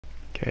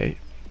Okay.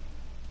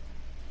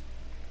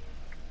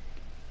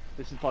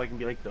 This is probably gonna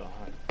be like the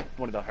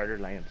one of the harder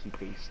lineups he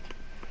faced.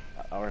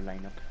 Our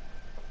lineup.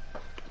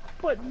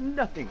 But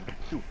nothing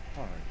too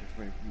hard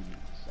for reviews.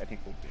 I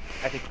think we'll win.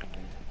 I think we'll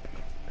win.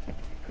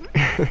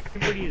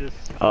 Everybody is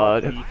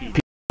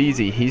beefy.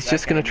 Easy. He's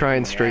just gonna try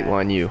and straight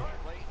line you,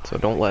 so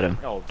don't let him.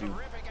 Oh, dude.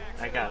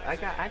 I got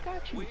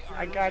you.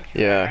 I got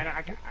you.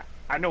 Yeah.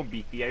 I know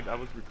beefy. I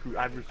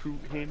recruit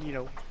him. You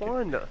know,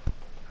 fun.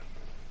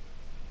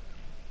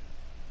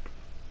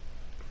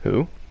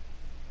 Who?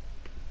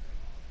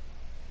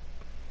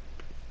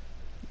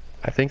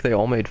 I think they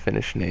all made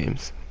Finnish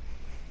names.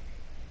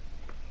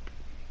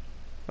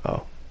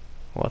 Oh.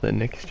 Well, then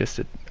Nick's just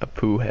a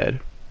poo head.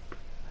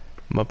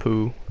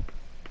 Mapoo.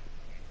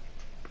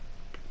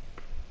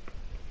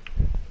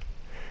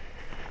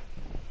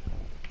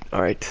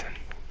 Alright.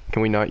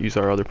 Can we not use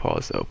our other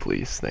pause though,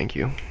 please? Thank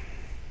you.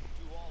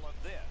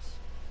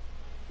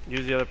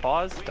 Use the other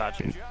pause?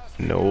 Gotcha.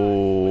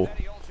 No.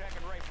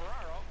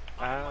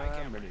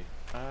 I'm ready.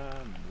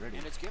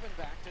 And it's given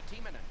back to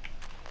Timonen.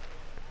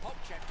 Poke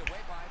checked away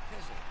by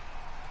Pizzi.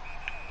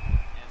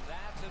 And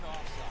that's an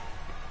offside.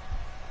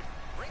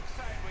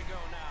 Ringside we go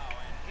now,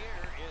 and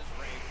here is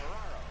Ray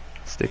Ferraro.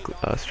 Stick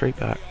straight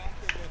back.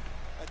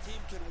 A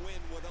team can win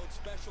without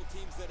special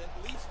teams that at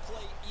least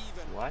play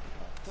even. What?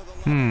 To the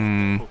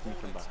level of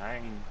From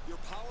behind.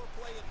 your power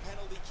play and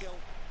penalty kill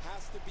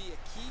has to be a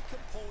key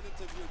component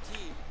of your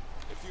team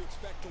if you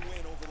expect to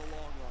win over the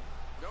long run.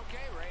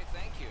 Okay, Ray,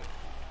 thank you.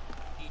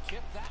 He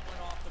chipped that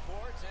one off the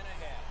boards and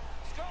ahead.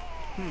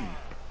 Score!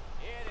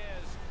 It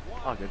is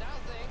 1-0.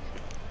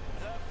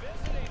 The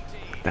visiting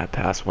team. That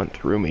pass went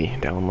through me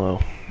down low.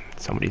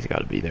 Somebody's got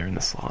to be there in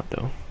the slot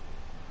though.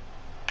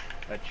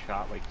 That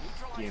shot like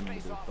skimmed the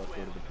fuck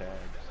out of the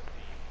pads.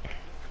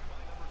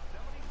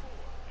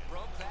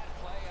 Broke that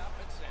play up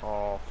and sent.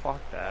 Oh,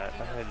 fuck that.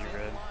 I had you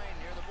red. Line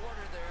near the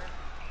border there.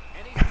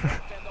 And he's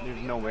tripped and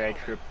There's no way I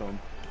tripped him.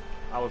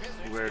 I was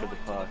square to the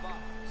puck.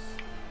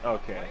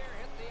 Okay. Player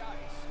hit the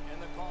ice,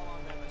 and the call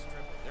on them is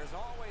tripping. There's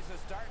always a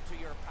start to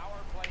your power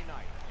play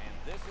night, and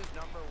this is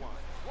number one.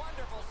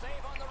 Wonderful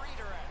save on the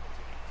redirect.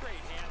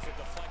 Great hands to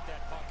deflect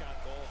that puck on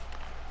goal.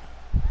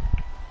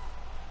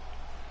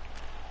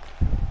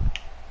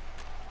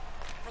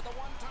 For the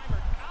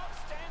one-timer,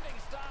 outstanding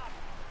stop.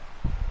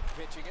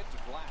 Pitching it to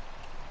Black.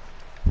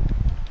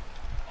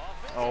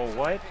 Oh,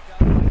 what?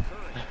 No room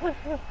for a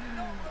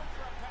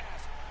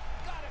pass.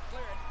 Got it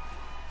cleared.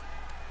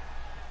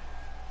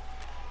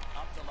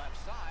 Up the left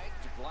side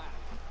to Black.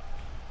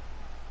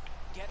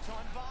 Gets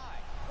on by.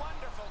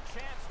 Wonderful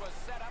chance was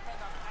set up and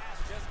the pass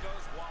just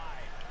goes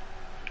wide.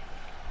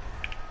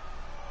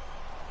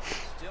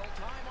 Still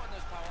time on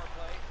this power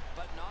play,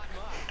 but not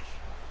much.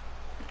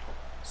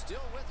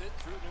 Still with it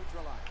through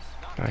neutral ice.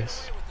 Knocked it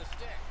Nice. away with the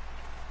stick.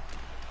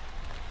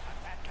 Got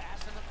that pass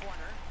in the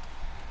corner.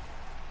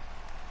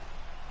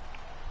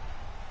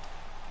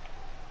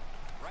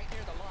 Right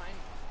near the line.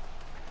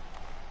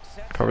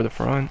 Sets Cover the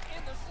front.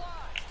 in the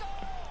slot.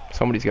 Score!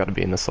 Somebody's got to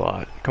be in the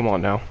slot. Come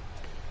on now.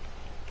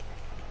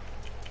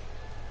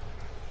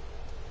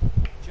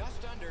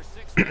 Just under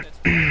 6 minutes.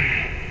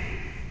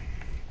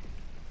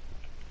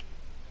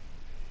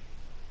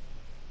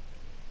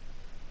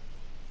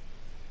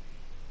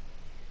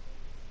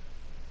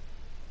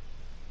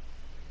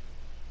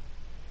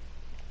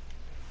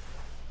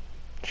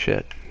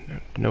 Shit.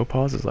 No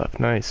pauses left.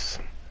 Nice.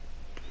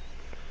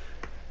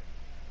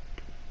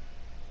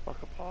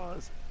 Fuck a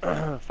pause.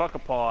 Fuck a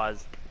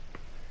pause.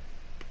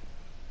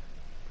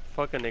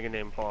 Fuck a nigga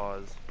named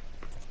Pause.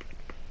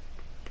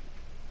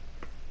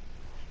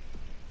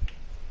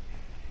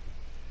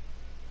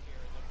 Here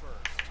in the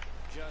first.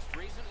 Just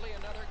recently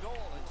another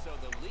goal, and so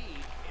the lead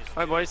is.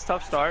 Alright, boys,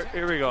 tough start.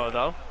 Here we go,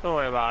 though. Don't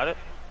worry about it.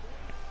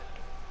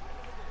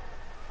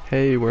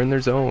 Hey, we're in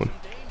their zone. Some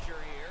danger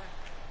here.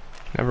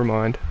 Never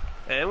mind.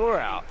 And we're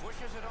out.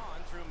 Pushes it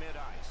on through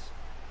mid-ice.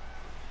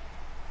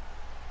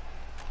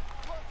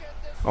 Look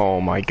at this.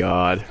 Oh my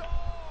god. Scores!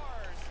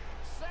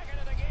 Second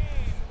of the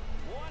game.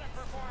 What a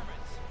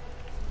performance.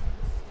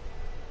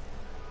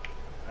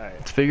 Alright.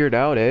 Let's figure it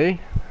out, eh?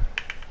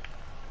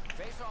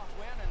 Face-off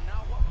win, and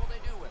now what will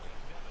they do with it?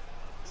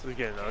 This is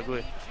getting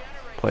ugly.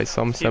 Play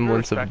some Keep it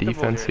semblance of respectable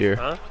defense here.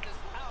 Huh? With this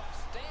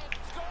outstanding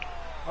score.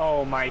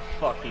 Oh my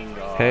fucking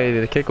god. Hey,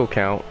 the kick will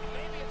count.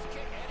 Maybe it's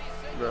kick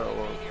Eddie No, it signals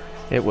won't. here.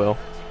 It will.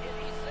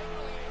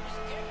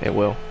 It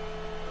will.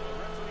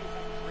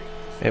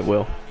 It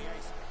will.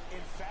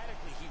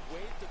 Emphatically, he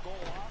waved the goal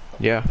off.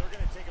 Yeah. They're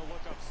going to take a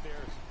look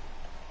upstairs.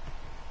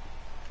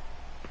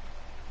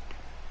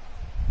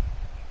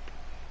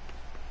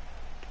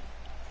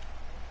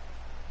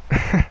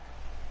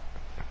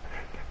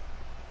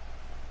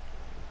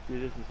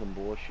 Dude, this is some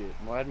bullshit.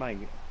 Why'd my...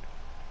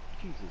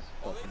 Jesus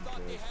Well, they fucking thought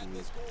they Christ, had dude.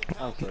 this goal I'm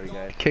counted, sorry, though.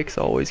 guys. Kicks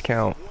always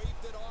count. Waved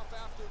it off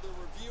after the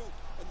review,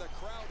 and the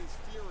crowd is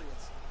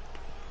furious.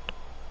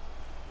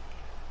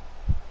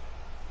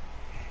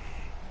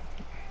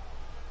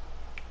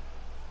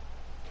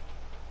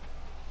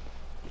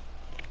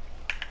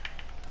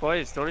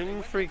 Boys, don't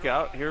even freak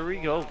out. Here we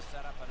go.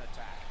 Set up an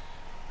attack.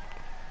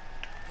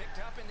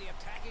 the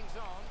attacking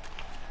zone.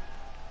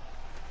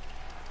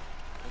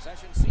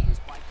 Possession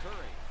seized by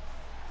Curry.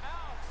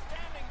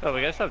 Outstanding. Oh,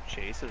 we gotta stop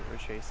chasing. We're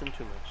chasing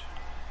too much.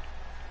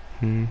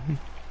 Mm-hmm.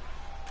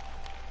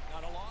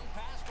 Not a long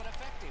pass, but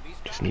effective. He's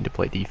Just need to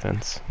play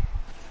defense.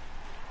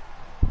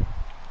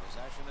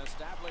 possession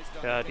established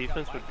on Yeah, the pickup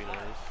defense by would be Clark.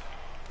 nice.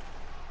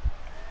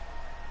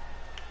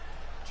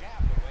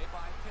 Jabbed away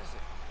by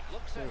Pizik.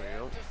 Looks There we ahead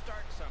go. to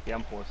start something. Yeah,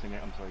 I'm forcing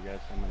it. I'm sorry, guys.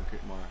 I'm gonna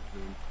create more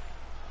room.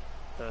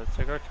 Let's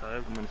take our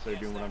time. I'm gonna start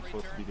doing what I'm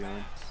supposed to be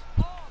doing.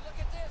 Oh, look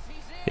at this.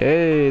 He's in.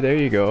 Yay, there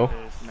you go.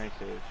 Nice. Nice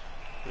save.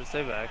 Just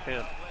stay back,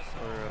 yeah.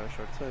 Or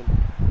short side.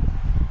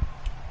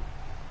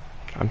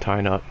 I'm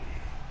tying up.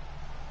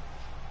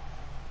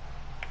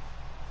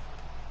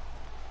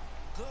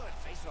 Good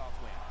face-off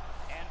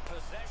win. And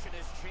possession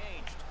has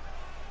changed.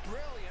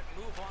 Brilliant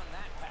move on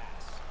that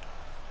pass.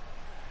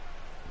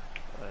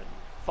 And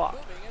fuck.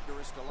 Moving it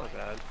to My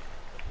bad.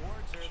 The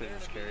boards are Should've there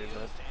just to be carried used,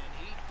 that. and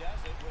he does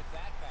it with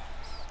that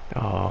pass.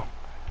 Oh,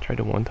 tried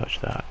to one-touch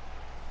that.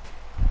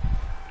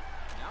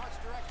 Now it's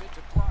directed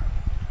to Clark.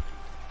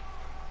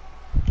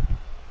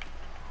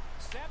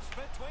 Steps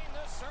between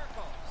the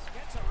circles.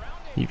 Gets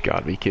around it. You've got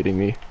to be kidding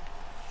me.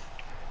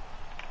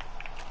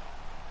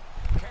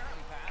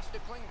 Karen pass to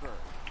Klingberg.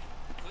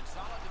 Good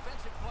solid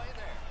defensive play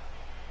there.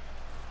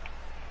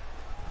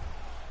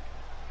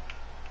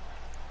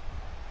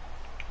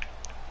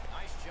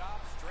 Nice job.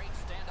 Straight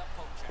stand-up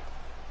poke check.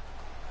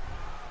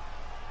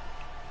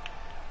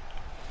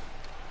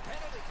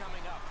 Penalty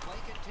coming up. Play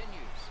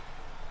continues.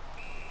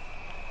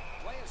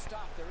 Play is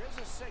stopped. There is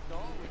a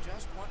signal. We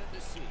just wanted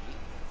to see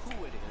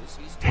who it is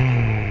he's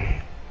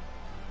taking.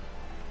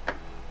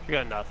 You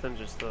got nothing,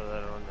 just throw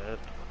that on net.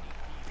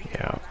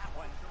 Yeah. That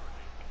one.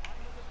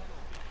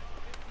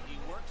 He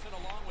works it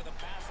along with a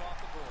pass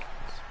off the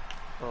boards.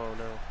 Oh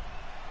no.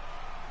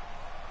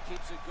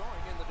 Keeps it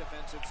going in the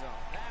defensive zone.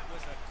 That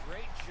was a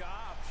great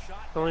job.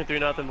 Shot. Only back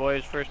 3-0 on.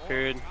 boys, first More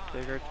period.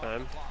 Take our on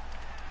time. the clock.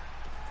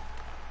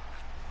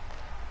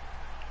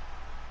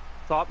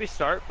 Sloppy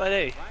start, but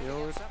hey, Trying you to know,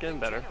 get it's something getting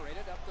better.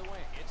 generated up the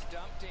wing. It's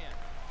dumped in.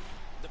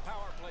 The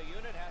power play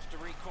unit has to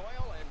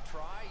recoil and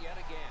try yet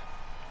again.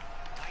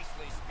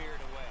 Nicely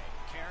speared away.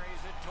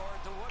 Carries it toward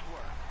the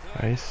woodwork.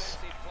 Good Nice.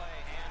 defensive play,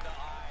 hand to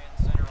eye and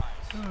center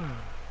ice.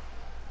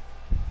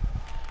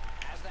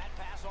 Has that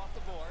pass off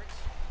the boards.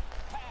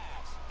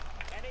 Pass.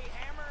 And he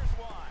hammers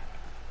one.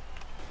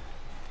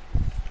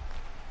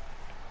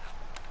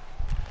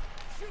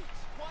 Shoots.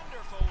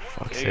 Wonderful work.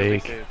 Fuck's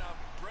Big sake. save.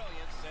 A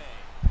brilliant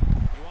save.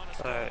 You want to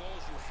score Alright.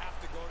 goals, you have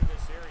to go to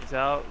this area. He's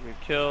out, we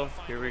kill,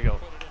 Find here a we way to go.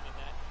 put it in the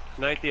net.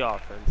 Ignite the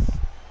offense.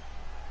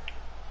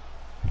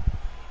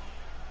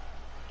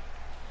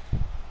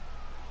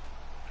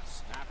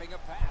 Snapping a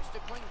pass to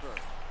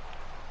Klingberg.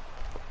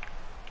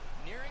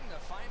 Nearing the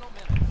final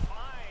minute.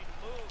 Fine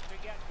move to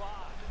get by.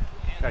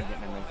 And Tried that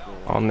getting a will nice help.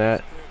 little On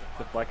net.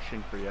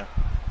 deflection for you.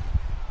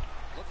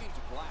 Looking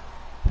to Black.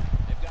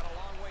 They've got a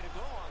long way to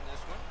go on this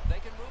one. They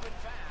can move it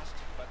fast,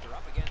 but they're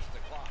up against the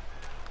clock.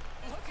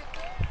 Look at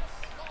this.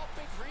 Oh,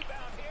 big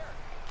rebound here.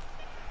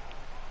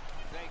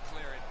 They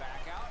clear it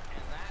back out,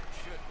 and that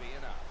should be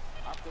enough.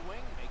 Up the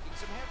wing, making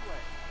some headway.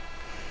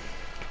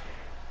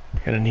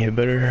 Gonna need a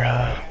better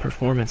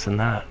performance than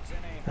that.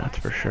 That's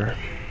for sure.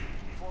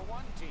 For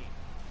one team.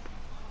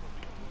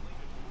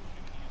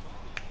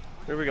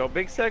 Here we go,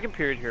 big second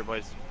period here,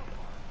 boys.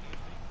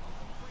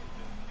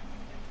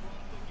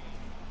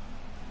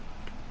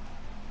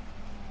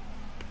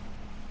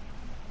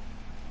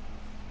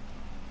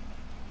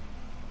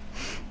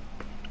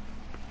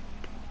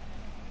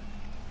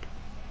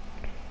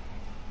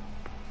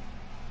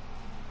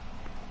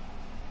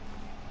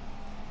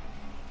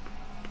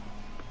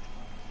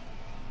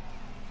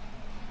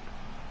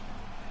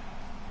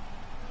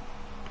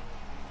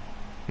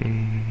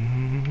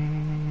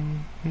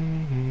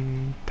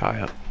 Tie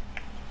up.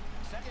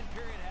 Second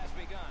period has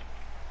begun.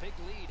 Big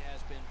lead has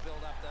been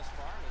built up thus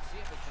far. Let's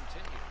see if it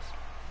continues.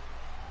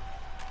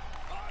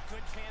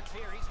 Good chance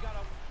here. He's got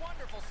a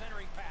wonderful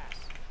centering pass.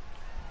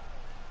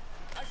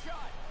 A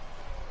shot.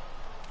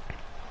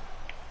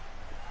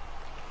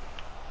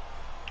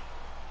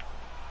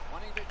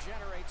 Wanting to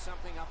generate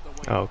something up the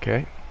wing.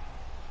 Okay.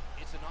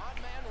 It's an odd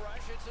man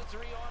rush. It's a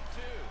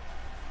 3-on-2.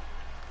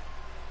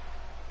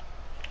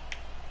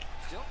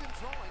 Still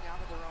controlling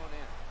out of their own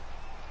end.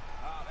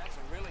 Oh, that's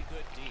a really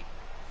good deep.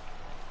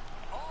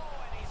 Oh,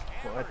 and he's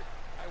hammered.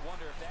 I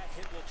wonder if that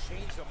hit will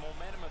change the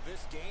momentum of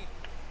this game.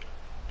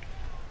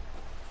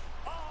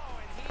 Oh,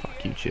 and he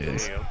Fuck you, is Jay. There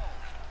you go.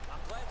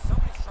 I'm glad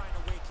somebody's trying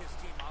to wake his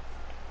team up.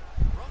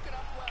 broke it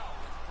up well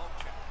with poke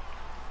check.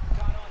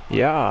 Got on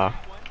Yeah.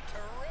 that one.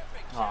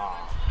 Terrific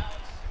challenge.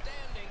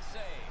 Outstanding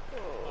save.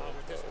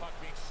 With this puck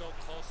being so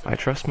close, I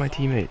trust my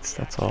teammates,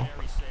 that's all.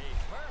 reactionary save.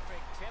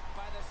 Perfect tip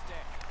by the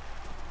stick.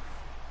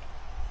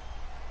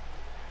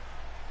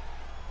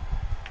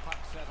 Puck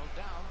settled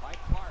down by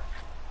Clark.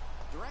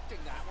 Directing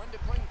that one to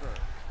Klingberg.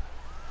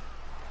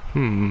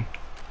 Hmm.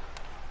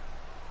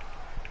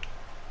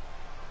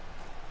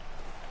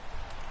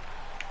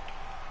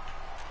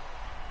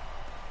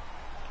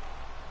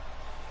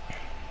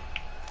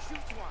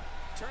 shoots one.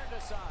 Turned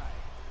aside.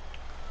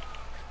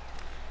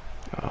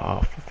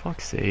 Oh, for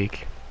fuck's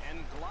sake. And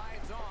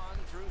glides on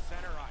through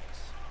center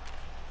ice.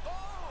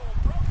 Oh,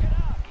 broke it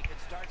up. He could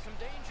start some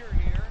danger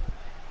here.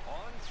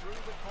 On through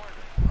the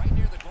corner. Right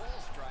near the goal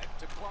stripe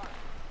to Clark.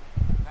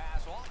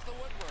 Pass off the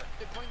woodwork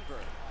to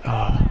Klingberg.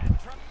 Oh.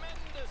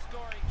 Tremendous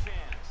scoring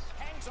chance.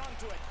 Hangs on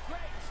to it.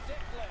 Great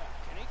stick lift.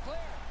 Can he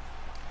clear?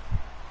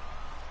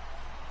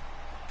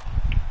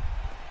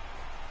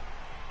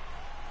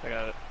 I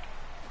got it.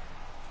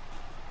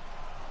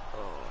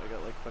 Oh, I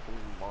got like fucking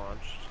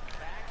launched.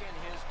 Back in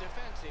his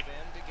defensive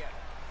end to get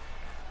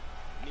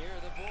it. Near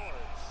the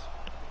boards.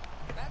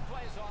 That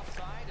plays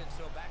offside, and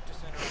so back to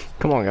center ice.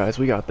 Come on, guys,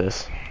 we got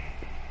this.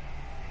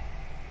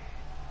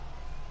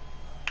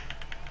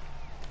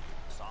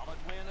 Solid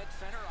win at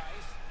center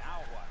ice. Now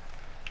what?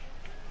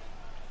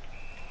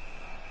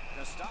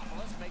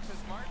 Christopoulos makes a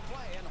smart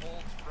play and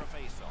holds for a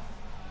face-off.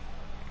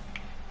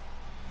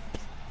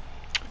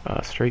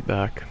 Straight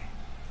back.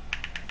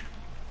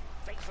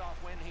 Face-off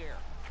win here.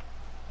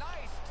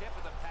 Nice tip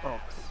of the Oh,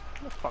 pass.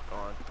 get the fuck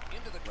on.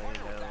 Into the Laying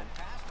corner with down.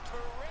 that pass.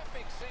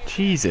 Terrific save.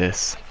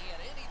 Jesus. Like he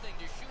had anything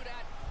to shoot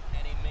at,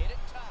 and he made it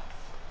tough.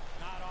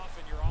 Not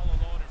often you're all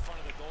alone in front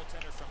of the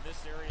goaltender from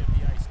this area of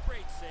the ice.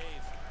 Great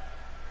save.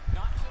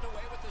 Knocks it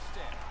away with the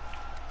stick.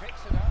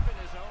 Picks it up in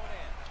his own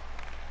end.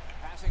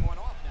 Passing one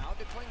off now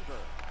to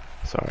Klingberg.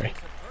 Sorry.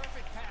 It's a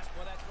perfect pass.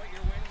 Well, that's what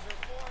your wings are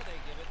for. They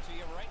give it to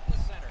you right in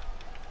the center.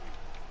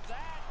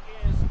 That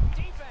is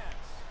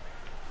defense.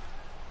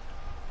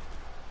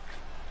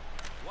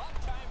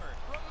 One-timer.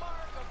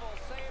 Remarkable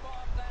save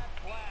off that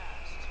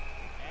blast.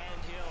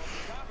 And he'll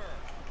cover.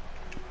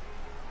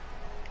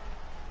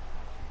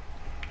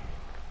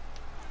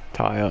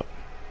 Tie up.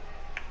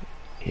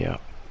 Yeah.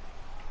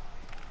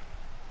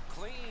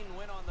 Clean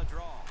win on the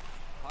draw.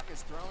 Puck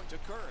is thrown to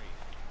Curry.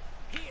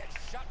 He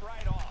is shut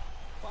right off.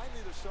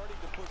 Finally, they're starting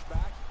to push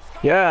back.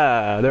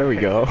 Yeah, there we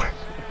go.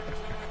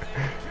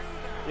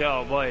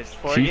 Yo, boys,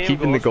 She's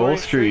keeping the goal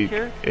streak.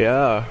 here.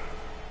 Yeah.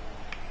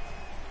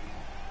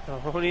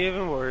 Don't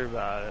even worry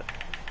about it.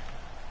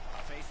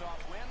 A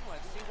face-off win.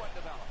 Let's see what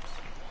develops.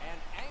 And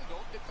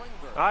angled to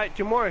Klingberg. All right,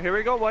 2 more. Here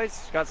we go,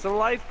 boys. Got some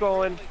life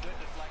going. Really good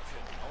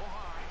deflection. Oh,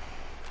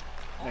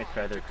 hi. Nice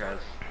try there, Kraz.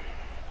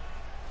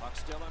 Puck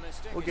still on his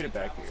stick We'll as get he it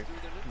back travels here.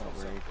 through the Not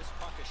neutral zone. worried. This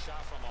puck is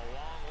shot from a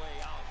long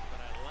way out, but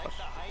I like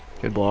the height.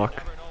 Good block. You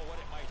never know what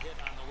it might hit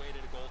on the way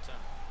to the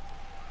goaltender.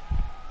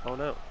 Oh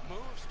no.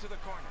 Moves to the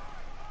corner.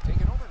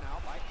 Taken over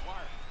now by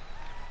Clark.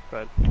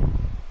 Good.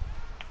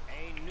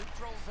 A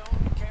neutral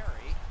zone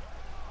carry.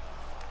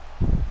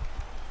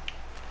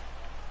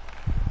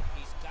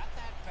 He's got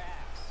that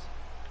pass.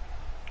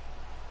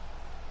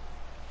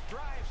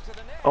 Drives to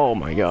the net. Oh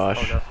my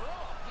gosh. Oh, no.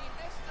 He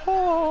missed the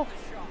Oh.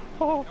 shot.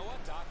 Oh. You know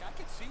what, Doc? I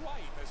can see why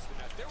he missed the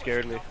net. There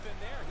Scared was me. nothing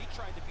there. He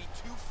tried to be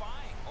too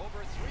fine.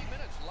 Over 3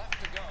 minutes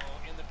left to go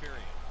in the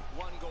period.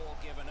 1 goal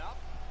given up,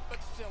 but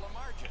still a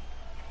margin.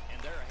 And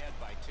they're ahead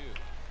by 2.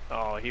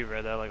 Oh, he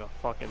read that like a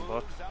fucking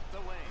book. Moves up the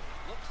wing.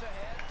 Looks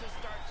ahead to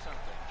start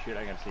something. Shoot,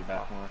 I gotta see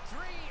back more.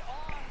 3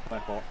 on. My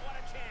fault. What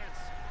a chance.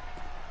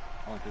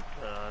 Oh, good.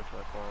 That's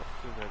my fault.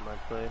 You read my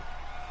play.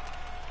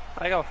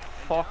 I got a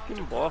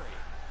fucking book.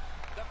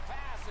 The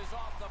pass is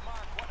off the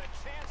mark. What a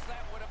chance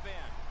that would have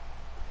been.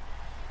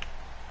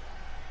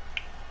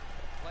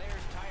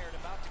 Players tired,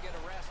 about to get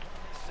a rest.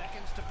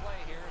 Seconds to play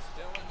here,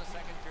 still in the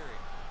second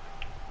period.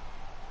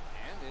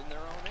 And in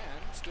their own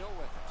end, still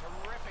with it.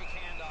 Terrific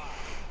handoff.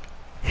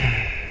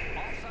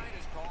 Offside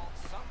is called.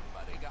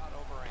 Somebody got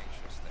over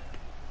anxious there.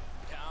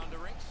 Down to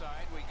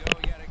ringside we go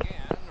yet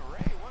again.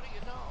 Ray, what do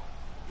you know?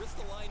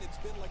 Line, it's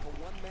been like a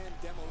one-man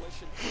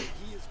demolition.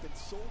 He has been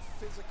so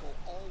physical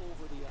all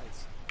over the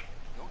ice.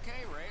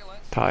 Okay, Ray,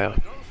 let's Tie see up.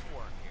 what goes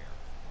for him here.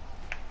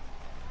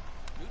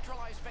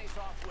 Neutralized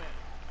face-off win.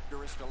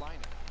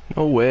 Duristolainen.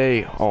 No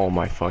way. Oh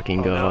my fucking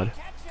Oh, no. god.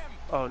 Catch him.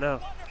 Oh no.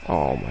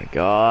 Oh my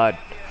god.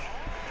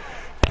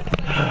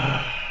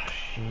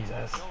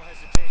 Jesus. No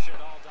hesitation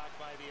at all, Doc,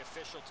 by the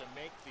official to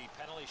make the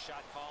penalty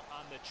shot call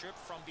on the trip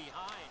from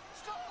behind.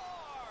 Score!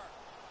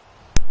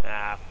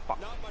 Ah, fuck.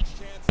 Not much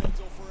chance,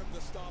 Enzo, for him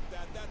to stop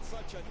that. That's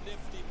such a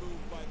nifty move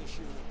by the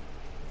shooter.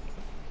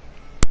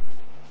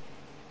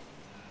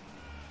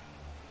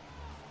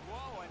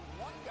 Whoa, and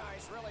one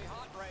guy's really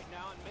hot right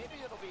now, and maybe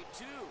it'll be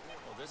 2.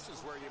 Well, this is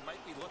where you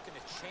might be looking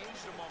to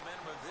change the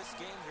momentum of this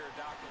game here,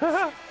 Doc, and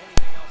see if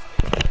anything else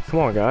takes place. Come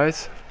on,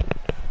 guys.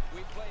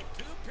 We played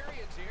 2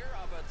 periods here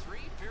of a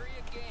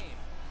 3-period game.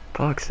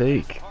 Fuck's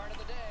sake. Part of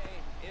the day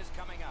is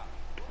coming up.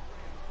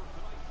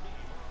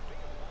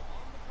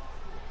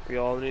 We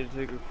all need to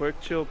take a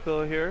quick chill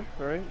pill here,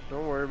 alright?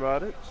 Don't worry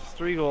about it. Just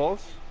 3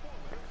 goals.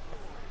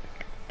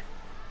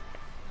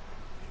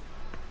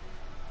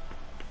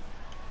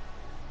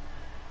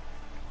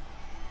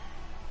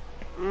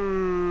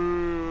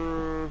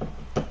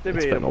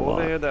 Debatable. lot.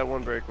 They had that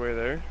one breakaway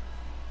there.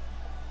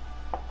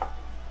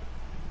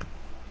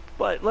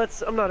 But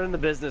I'm not in the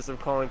business of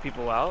calling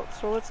people out,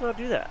 so let's not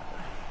do that.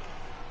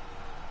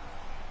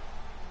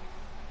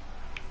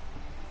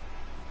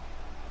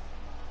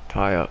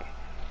 Tie up.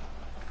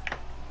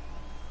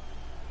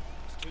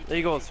 There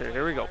you go, sir.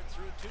 Here we go.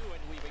 Through 2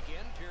 and we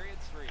begin period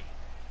 3.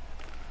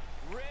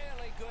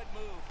 Really good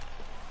move.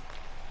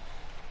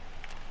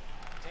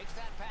 Takes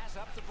that pass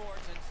up the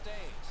boards and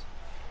stays.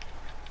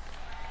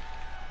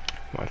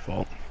 My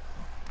fault.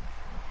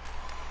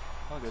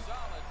 All good.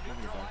 Solid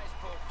neutralized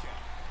poke check.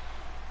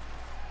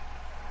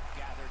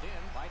 Gathered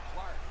in by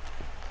Clark.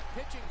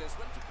 Pitching this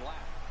one to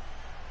Black.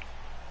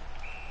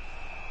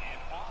 And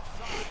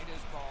offside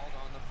is called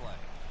on the play.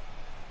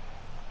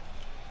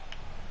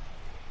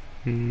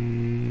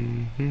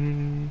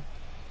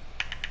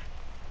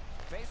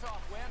 Face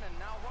off win, and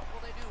now what will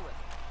they do with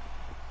it?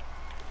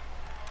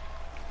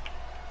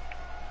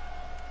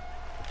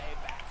 A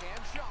backhand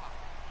shot.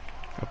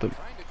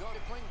 Trying to go to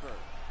Klingberg.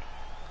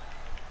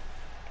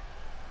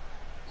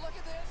 Look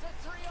at this, a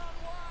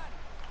 3-on-1.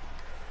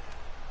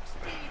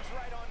 Speed's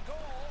right on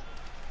goal.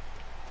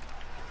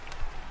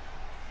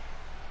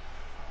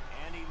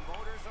 And he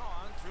motors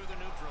on through the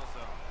neutral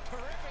zone.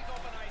 Terrific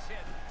open ice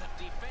hit. The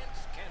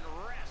defense can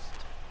rest.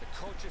 The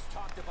coaches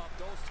talked about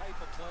those type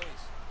of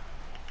plays.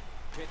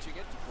 Pitching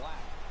it to Black.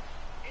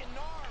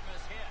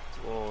 Enormous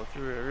hit. Whoa,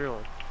 through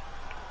everyone.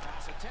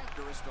 Pass attempt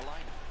to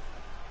Ristolainen.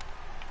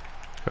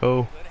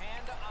 Oh. Good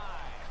hand to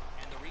eye.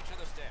 And the reach of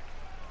the stick.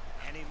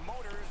 And he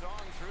motors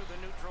on through the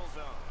neutral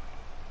zone.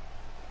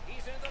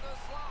 He's into the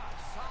slot.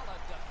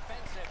 Solid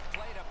defensive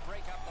play to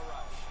break up the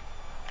rush.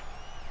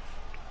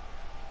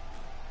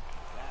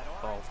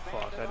 Oh,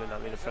 fuck. I did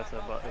not mean to press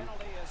that button.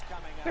 Penalty is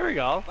coming up. There we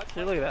go.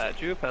 See, look at that.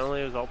 Drew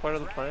penalty was all part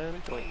of the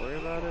plan. Don't worry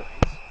about it.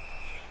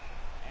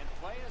 And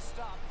play is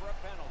stopped for a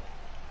penalty.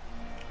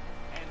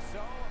 And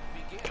so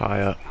begins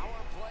Tie up. power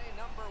play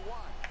number 1.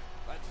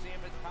 Let's see if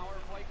it's power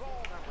play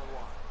goal number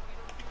 1.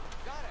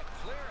 Gotta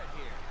clear it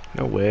here.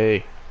 No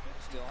way.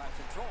 Still have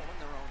control in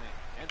their own end.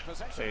 And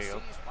possession There you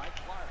go. seized by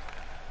Clark.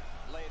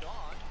 Laid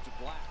on to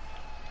Black.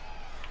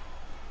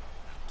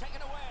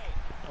 Taken away.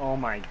 Oh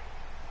my.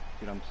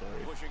 Dude, I'm sorry.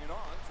 Pushing it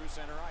on through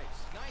center ice.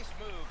 Nice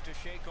move to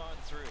shake on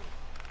through.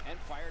 And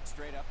fired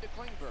straight up to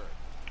Klingberg.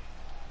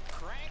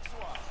 Cranks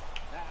one.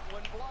 That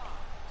one blocked.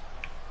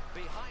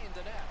 Behind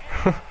the net.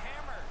 And it's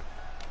hammered.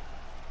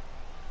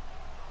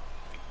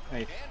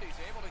 Nice. And he's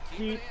able to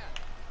keep it in.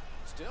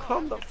 Still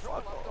Come has the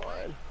control fuck of the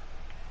lane. on.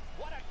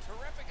 What a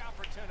terrific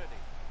opportunity.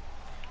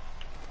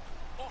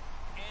 Oh,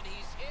 and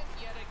he's hit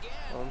yet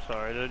again. Oh, I'm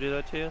sorry. Did I do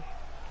that to you?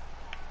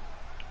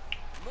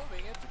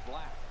 Moving it to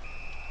Black.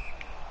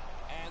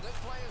 And this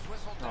play is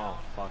whistled Oh down.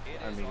 fuck. It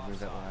I is need to move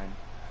that offside. line.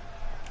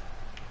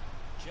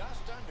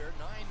 Just under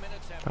 9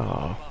 minutes have Oh.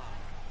 gone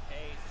by.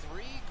 A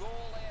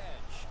 3-goal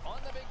edge. On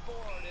the big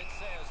board, it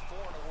says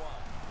 4-1.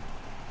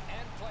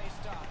 And play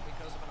stopped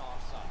because of an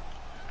offside.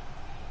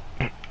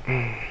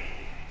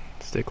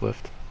 Stick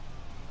lift.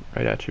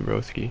 Right at you,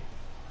 broski.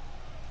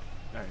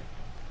 Alright.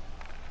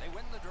 They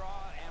win the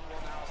draw and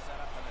will now set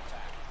up an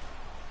attack.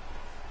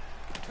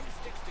 2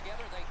 sticks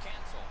together, they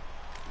cancel.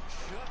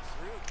 Shoot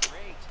through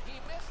great. He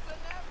missed the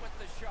net with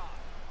the shot.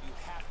 You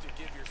have to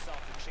give yourself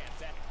a chance.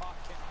 That puck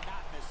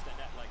cannot miss the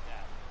net like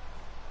that.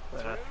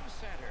 Through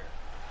center.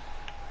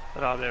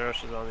 That object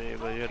rush is on me,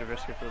 but you had to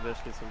risk it for the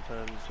biscuit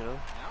sometimes, you know?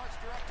 Now it's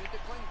directed to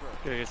Klingberg.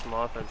 Gotta get some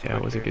offense. Yeah,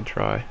 it was a good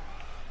try.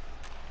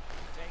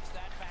 Takes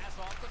that pass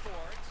off the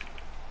boards.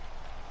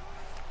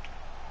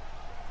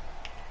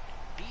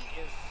 He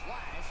is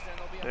slashed and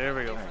there'll be a There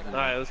we go. penalty for that.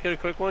 Alright, let's get a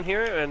quick one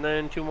here, and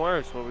then 2 more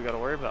is what we gotta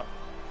worry about.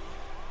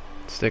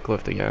 Stick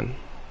lift again.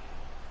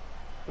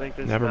 I think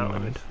this Never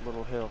mountain, mind. this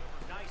little hill.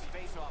 Nice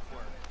face-off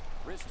work.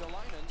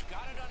 Ristolainen's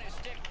got it on his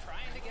stick,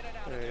 trying to get it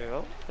out of There you there.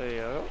 go. There you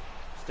go.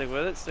 Stick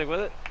with it. Stick with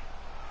it.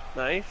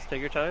 Nice.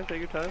 Take your time. Take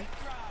your time.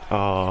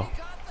 Oh. He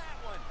got that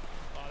one.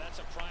 Oh, that's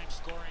a prime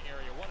scoring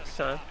area. What a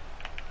Time. stop.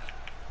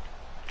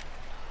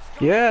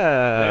 There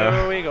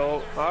Yeah. we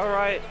go. All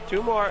right.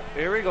 2 more.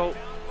 Here we go.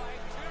 Down by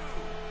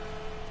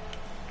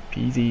 2.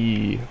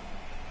 Peasy. You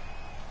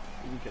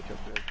can catch up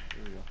there.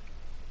 Here we go.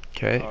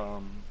 Okay.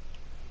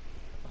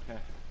 Okay.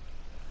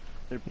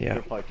 Yeah.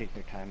 They're probably taking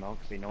their time out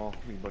because they know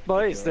we looked.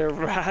 Boys, they're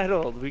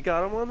rattled. We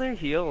got them on their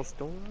heels.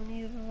 Don't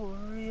even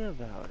worry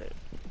about it.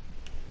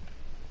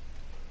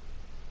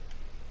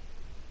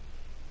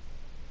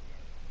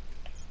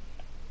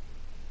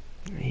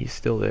 He's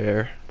still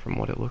there, from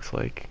what it looks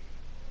like.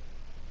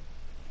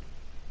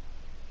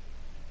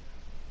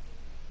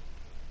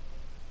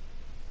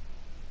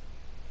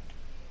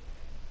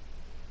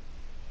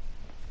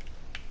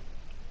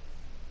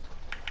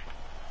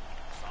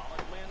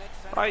 Solid win at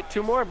center All right,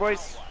 2 more, ice.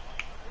 boys.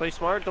 Play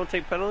smart. Don't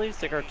take penalties.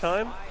 Take our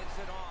time. Slides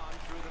it on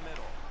through the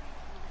middle.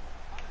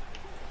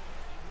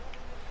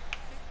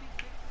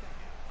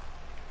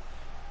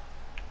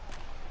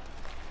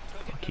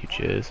 Took it Fuck to you,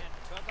 Clark Chiz.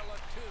 and took a look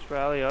too. Let's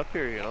rally up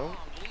here, you know. Long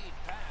lead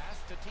pass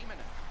to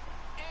Timonen.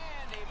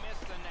 And he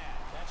missed the net.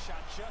 That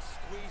shot just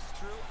squeezed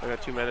through. I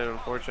got 2 men in on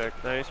forecheck.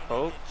 Nice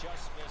poke.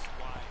 Just missed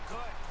wide. Good,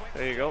 quick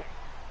There you go.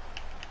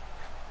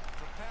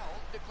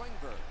 propelled to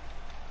Klingberg.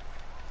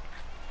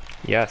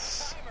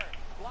 Yes. Timer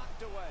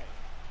blocked away.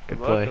 Good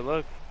Good luck. play. Good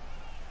luck.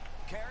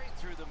 Carried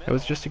through the middle. It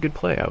was just a good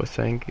play. I was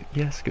saying,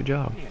 yes, good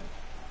job. Yeah.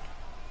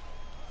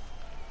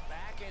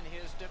 Back in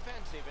his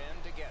defensive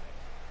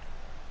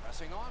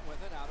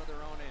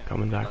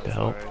Coming back to That's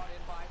help. alright. Brought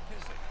in by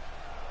Pizik.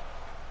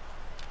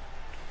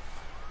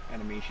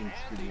 Animation And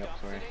screwed he me up,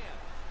 dumps sorry. it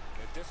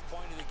in. At this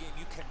point in the game,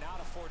 you cannot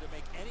afford to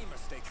make any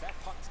mistakes. That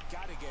puck's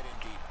got to get in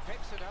deep.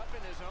 Picks it up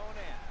in his own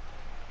end.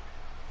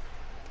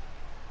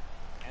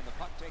 And the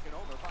puck taken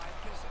over by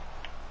Pizik.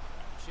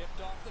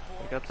 Chipped off the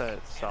boards. I got that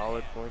and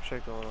solid in.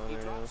 forecheck going on He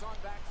there. drops on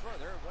back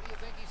further. What do you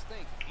think he's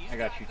thinking? He's I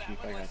got you, that Chief,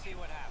 one. I got Let's see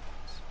you. what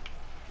happens.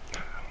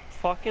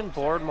 Fucking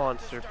board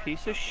monster,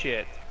 piece of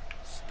shit.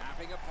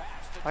 Snapping a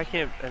pass to Why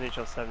can't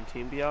NHL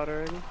 17 be out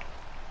already?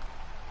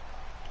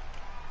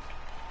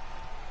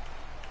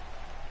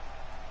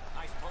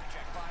 Nice poke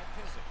check by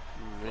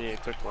Pizik. We need a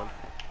quick one.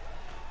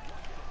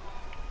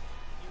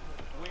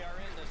 We are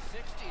in the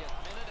 60th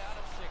minute out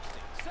of 60.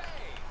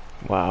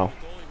 Save! Wow.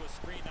 The goalie was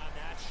screened on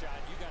that shot.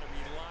 You got to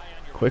rely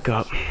on your Quick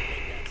up. position to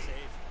make that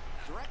save.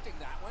 Directing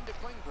that one to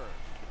Klingberg.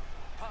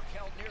 Puck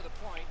held near the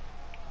point.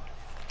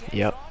 Hands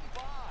Yep. on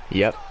by.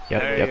 Yep.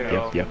 Yep. There Yep. you Yep.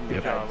 go. Yep. Good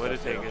Yep. job. Way to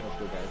take it. Let's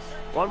go, guys.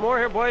 One more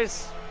here,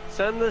 boys.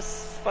 Send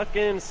this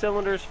fucking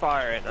cylinders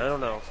firing. I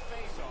don't know.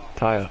 Face-off.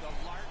 Taya.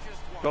 The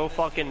largest one Go this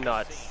fucking year.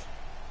 nuts.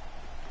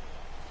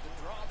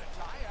 The draw, the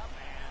tie-up,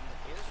 and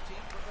his team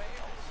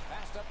prevails.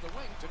 Passed up the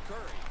wing to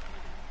Curry.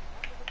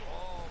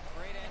 Oh,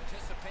 great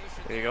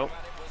anticipation. There you go.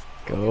 but it was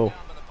Go. broken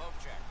down by the poke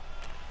check.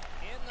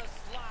 In the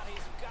slot,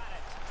 he's got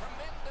it.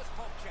 Tremendous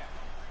poke check.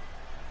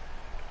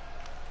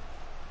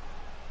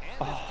 And it's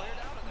cleared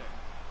out of there.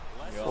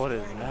 Less What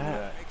is is more.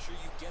 that? Make sure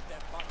you get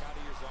that puck out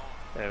of your zone.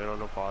 Yeah, we don't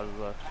know pauses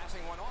left.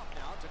 Passing one off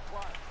now to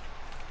Clark.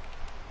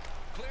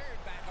 Cleared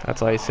back on That's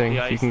the icing. He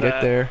If you iced can that.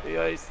 get there. He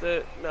iced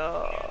it.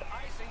 No.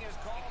 icing is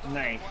called on the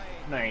Nice,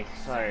 play.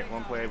 nice. Alright,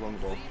 one play, one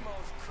goal. The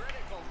most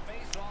critical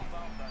face-off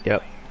of the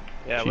Yep. night.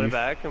 Yeah, way Chief.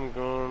 back. I'm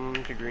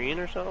going to green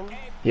or something.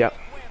 Yep.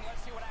 Win.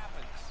 Let's see what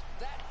happens.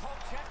 That poke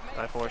check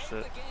may I forced save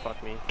it. the game.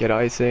 Fuck me. Get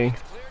icing.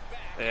 Cleared back.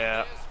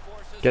 Yeah. His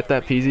forces Get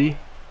that are PZ. restored.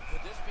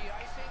 Could this be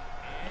icing?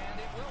 And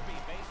it will be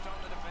based on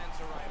the defense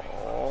arriving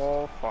first.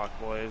 Oh, fuck,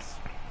 boys.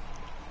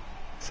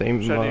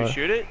 Same. Should I do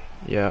shoot it?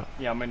 Yeah.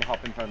 Yeah, I'm gonna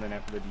hop in front of the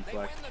net for the They win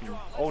deflect. the draw.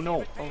 Let's Oh see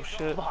no! if it Oh, pays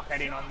shit. off. Fuck, I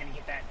didn't know I was gonna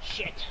get that.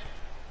 Shit!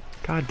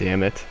 God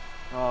damn it.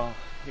 Oh,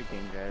 good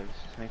game, guys.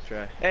 Nice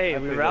try. Hey, I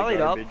we played like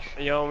rallied up. garbage.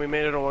 Yo, we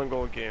made it a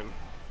 1-goal game.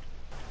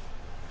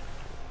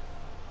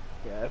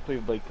 Yeah, I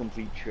played like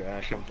complete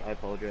trash. I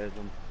apologize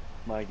on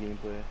my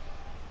gameplay.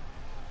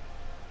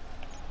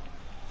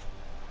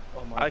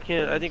 Oh, my I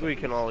think we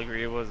can all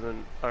agree it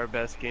wasn't our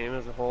best game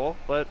as a whole,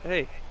 but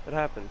hey, it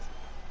happens.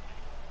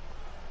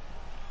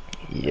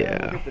 We'll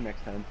Yeah. get the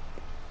next time.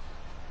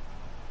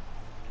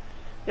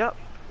 Yep,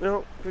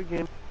 no, good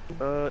game.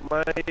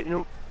 My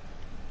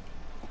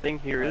thing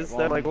here is Alright,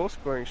 that well, my goal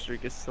scoring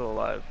streak is still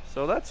alive,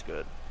 so that's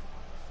good.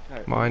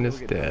 Alright, Mine we'll is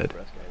get the dead.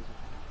 rest, guys.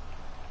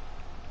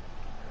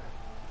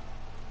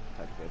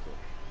 Talk to you guys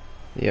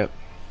later. Yep.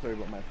 Sorry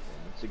about my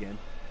performance again.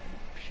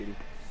 Shitty.